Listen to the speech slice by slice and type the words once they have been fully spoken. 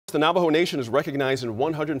The Navajo Nation is recognized in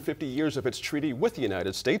 150 years of its treaty with the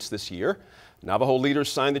United States this year. Navajo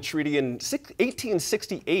leaders signed the treaty in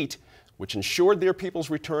 1868, which ensured their people's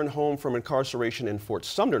return home from incarceration in Fort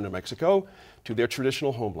Sumner, New Mexico, to their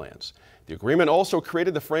traditional homelands. The agreement also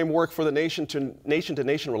created the framework for the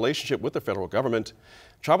nation-to-nation relationship with the federal government.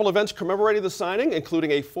 Tribal events commemorated the signing,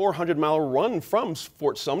 including a 400-mile run from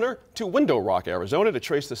Fort Sumner to Window Rock, Arizona, to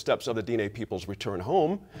trace the steps of the Diné people's return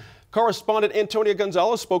home. Correspondent Antonia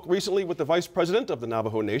Gonzales spoke recently with the Vice President of the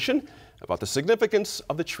Navajo Nation about the significance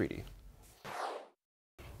of the treaty.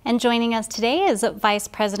 And joining us today is Vice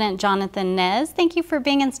President Jonathan Nez. Thank you for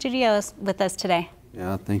being in studio with us today.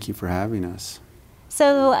 Yeah, thank you for having us.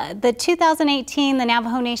 So the 2018, the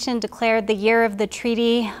Navajo Nation declared the year of the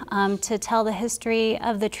treaty to tell the history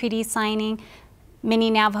of the treaty signing.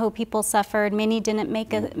 Many Navajo people suffered. Many didn't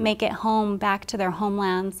make it home back to their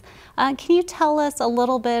homelands. Can you tell us a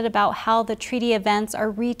little bit about how the treaty events are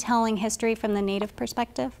retelling history from the Native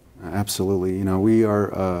perspective? Absolutely. You know, we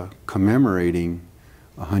are commemorating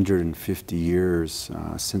 150 years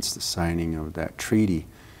since the signing of that treaty,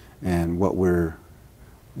 and what we're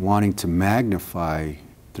wanting to magnify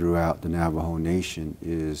throughout the Navajo Nation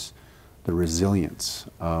is the resilience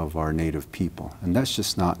of our Native people. And that's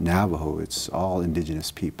just not Navajo, it's all indigenous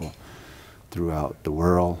people throughout the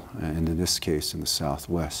world, and in this case in the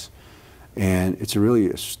Southwest. And it's really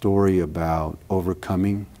a story about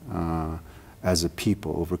overcoming, as a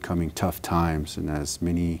people, overcoming tough times. And as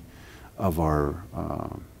many of our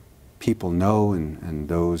people know, and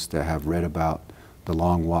those that have read about the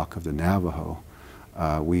long walk of the Navajo,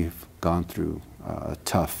 we've gone through a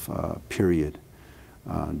tough period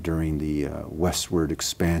during the westward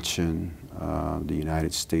expansion, the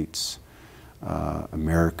United States,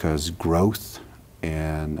 America's growth,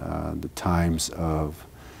 and the times of,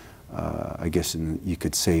 I guess you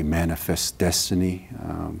could say, manifest destiny,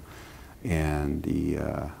 and the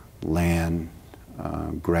land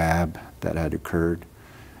grab that had occurred.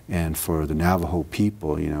 And for the Navajo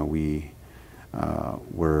people, you know, we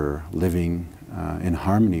were living in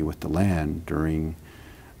harmony with the land during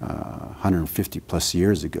 150 plus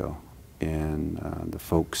years ago, and the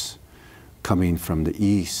folks coming from the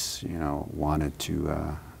east, you know, wanted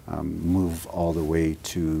to move all the way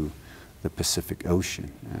to the Pacific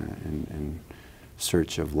Ocean in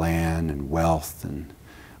search of land and wealth.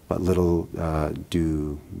 But little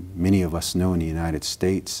do many of us know in the United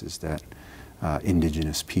States is that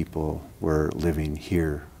indigenous people were living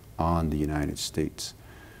here on the United States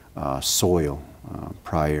soil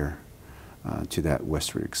prior to that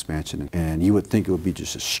westward expansion. And you would think it would be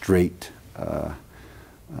just a straight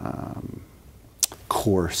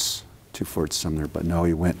course to Fort Sumner, but no,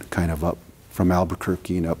 he went kind of up from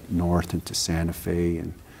Albuquerque and up north into Santa Fe.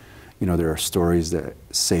 And you know, there are stories that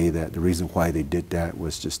say that the reason why they did that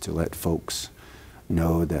was just to let folks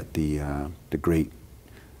know that the great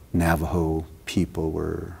Navajo people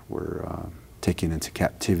were taken into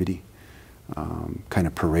captivity, kind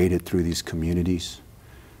of paraded through these communities,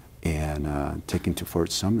 and taken to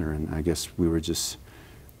Fort Sumner. And I guess we were just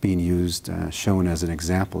being used, shown as an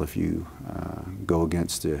example. If you go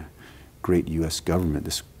against the great U.S. government,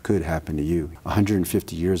 this could happen to you.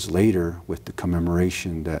 150 years later, with the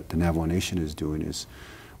commemoration that the Navajo Nation is doing, is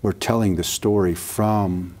we're telling the story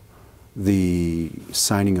from the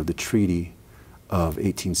signing of the Treaty of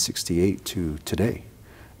 1868 to today.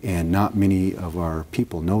 And not many of our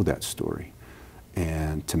people know that story.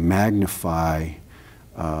 And to magnify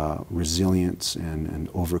resilience and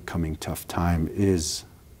overcoming tough time is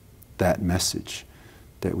that message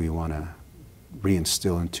that we want to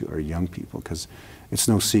reinstill into our young people, because it's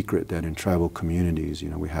no secret that in tribal communities, you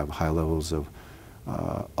know, we have high levels of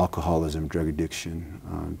alcoholism, drug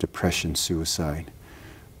addiction, depression, suicide.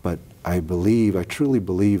 But I truly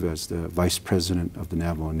believe, as the Vice President of the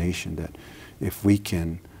Navajo Nation, that if we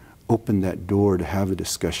can open that door to have a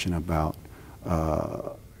discussion about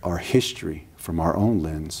our history from our own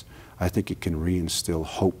lens, I think it can reinstill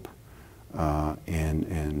hope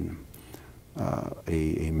and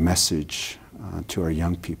a message to our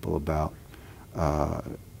young people about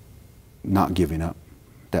not giving up,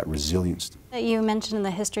 that resilience. You mentioned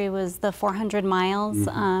the history was the 400 miles.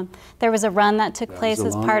 Mm-hmm. There was a run that took place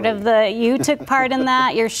as part of the, you took part in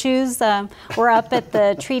that. Your shoes were up at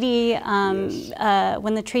the treaty,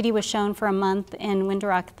 when the treaty was shown for a month in Window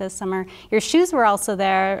Rock this summer. Your shoes were also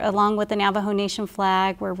there, along with the Navajo Nation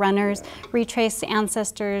flag, where runners retraced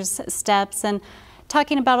ancestors' steps, and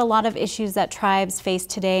talking about a lot of issues that tribes face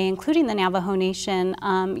today, including the Navajo Nation.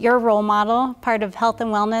 Your role model, part of health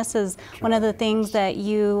and wellness, is one of the things that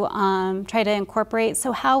you try to incorporate.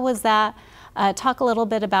 So how was that talk a little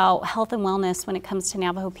bit about health and wellness when it comes to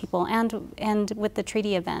Navajo people and with the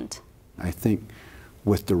treaty event. I think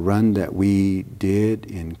with the run that we did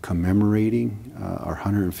in commemorating our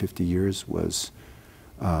 150 years was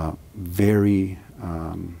very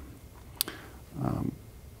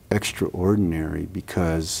extraordinary,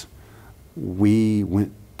 because we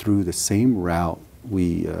went through the same route,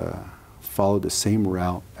 we followed the same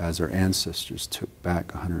route as our ancestors took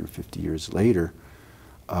back 150 years later,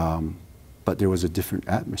 but there was a different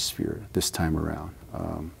atmosphere this time around.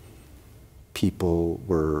 People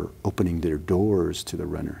were opening their doors to the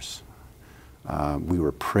runners. We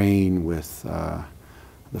were praying with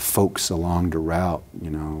the folks along the route, you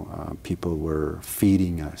know, people were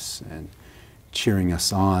feeding us and cheering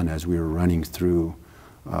us on as we were running through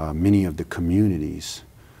many of the communities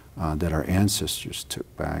that our ancestors took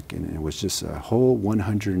back. And it was just a whole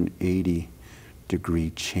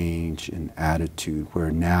 180-degree change in attitude,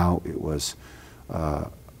 where now it was a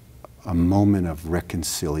moment of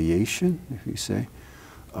reconciliation, if you say,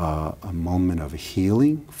 a moment of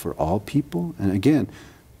healing for all people. And again,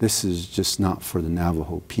 this is just not for the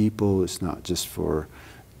Navajo people, it's not just for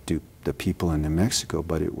the people in New Mexico,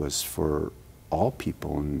 but it was for all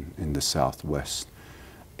people in the Southwest.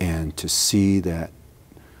 And to see that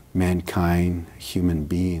mankind, human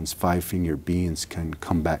beings, five-fingered beings, can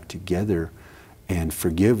come back together and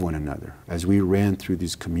forgive one another. As we ran through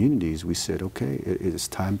these communities, we said, okay, it is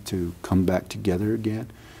time to come back together again.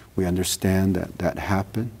 We understand that that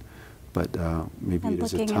happened, but maybe it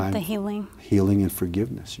is a time for healing and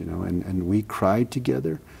forgiveness, you know. And we cried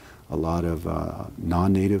together. A lot of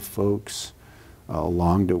non-native folks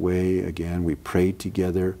along the way. Again, we prayed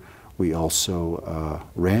together. We also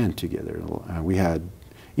ran together. We had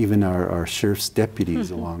even our sheriff's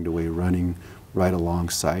deputies along the way running right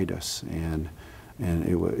alongside us, and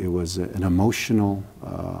it was an emotional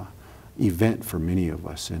event for many of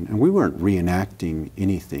us. And we weren't reenacting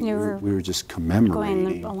anything. We were just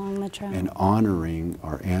commemorating along the trail and honoring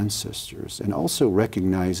our ancestors, and also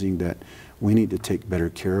recognizing that we need to take better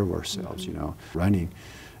care of ourselves. You know, running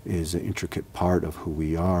is an intricate part of who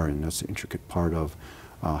we are, and that's an intricate part of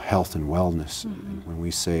health and wellness. And when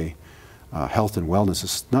we say health and wellness,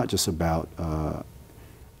 it's not just about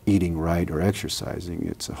eating right or exercising.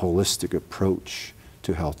 It's a holistic approach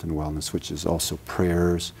to health and wellness, which is also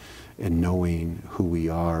prayers and knowing who we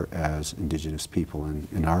are as Indigenous people. And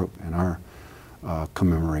in our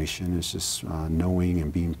commemoration is just knowing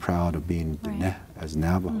and being proud of being as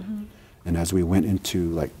Navajo. And as we went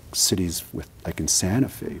into like cities like in Santa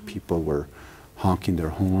Fe, people were honking their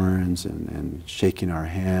horns and shaking our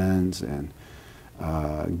hands and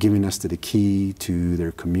giving us the key to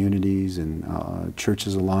their communities, and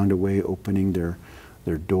churches along the way opening their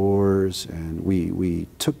doors. And we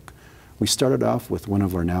started off with one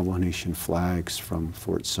of our Navajo Nation flags from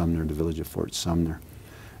Fort Sumner, the village of Fort Sumner,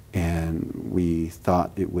 and we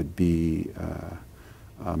thought it would be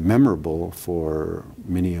memorable for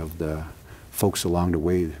many of the folks along the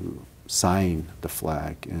way who signed the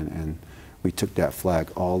flag, and we took that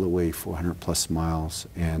flag all the way 400 plus miles,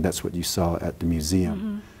 and that's what you saw at the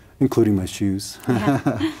museum, including my shoes.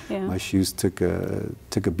 My shoes took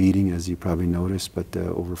a beating, as you probably noticed, but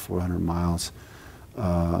over 400 miles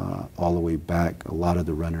all the way back, a lot of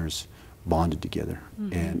the runners bonded together.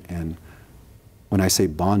 And when I say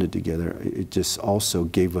bonded together, it just also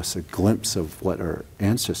gave us a glimpse of what our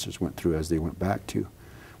ancestors went through as they went back to.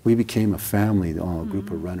 We became a family, a group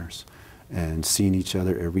of runners, and seeing each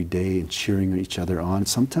other every day and cheering each other on.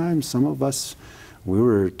 Sometimes some of us, we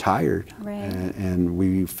were tired, and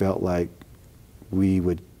we felt like we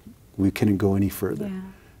couldn't go any further.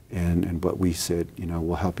 But we said, you know,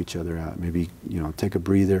 we'll help each other out. Maybe, you know, take a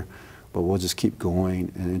breather, but we'll just keep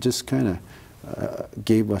going. And it just kind of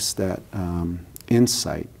gave us that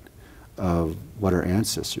insight of what our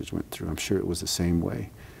ancestors went through. I'm sure it was the same way.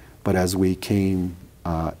 But as we came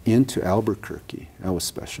into Albuquerque, that was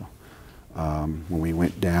special. When we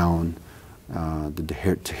went down the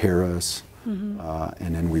Tejeras,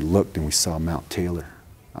 and then we looked and we saw Mount Taylor.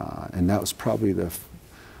 And that was probably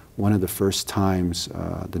one of the first times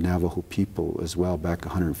the Navajo people as well, back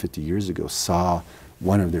 150 years ago, saw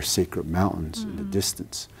one of their sacred mountains in the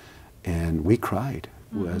distance. And we cried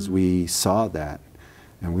as we saw that.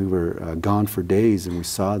 And we were gone for days, and we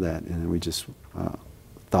saw that, and we just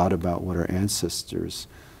thought about what our ancestors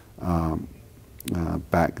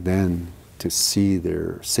back then, to see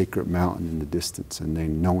their sacred mountain in the distance, and they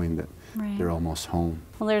knowing that they're almost home.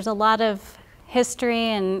 Well, there's a lot of history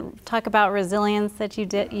and talk about resilience that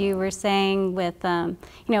you were saying with you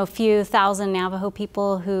know, a few thousand Navajo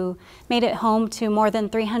people who made it home to more than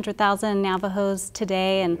 300,000 Navajos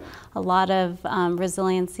today, and a lot of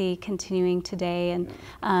resiliency continuing today.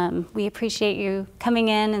 And we appreciate you coming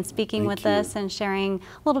in and speaking with us and sharing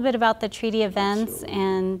a little bit about the treaty events.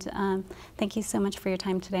 And thank you so much for your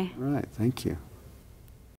time today. All right, thank you.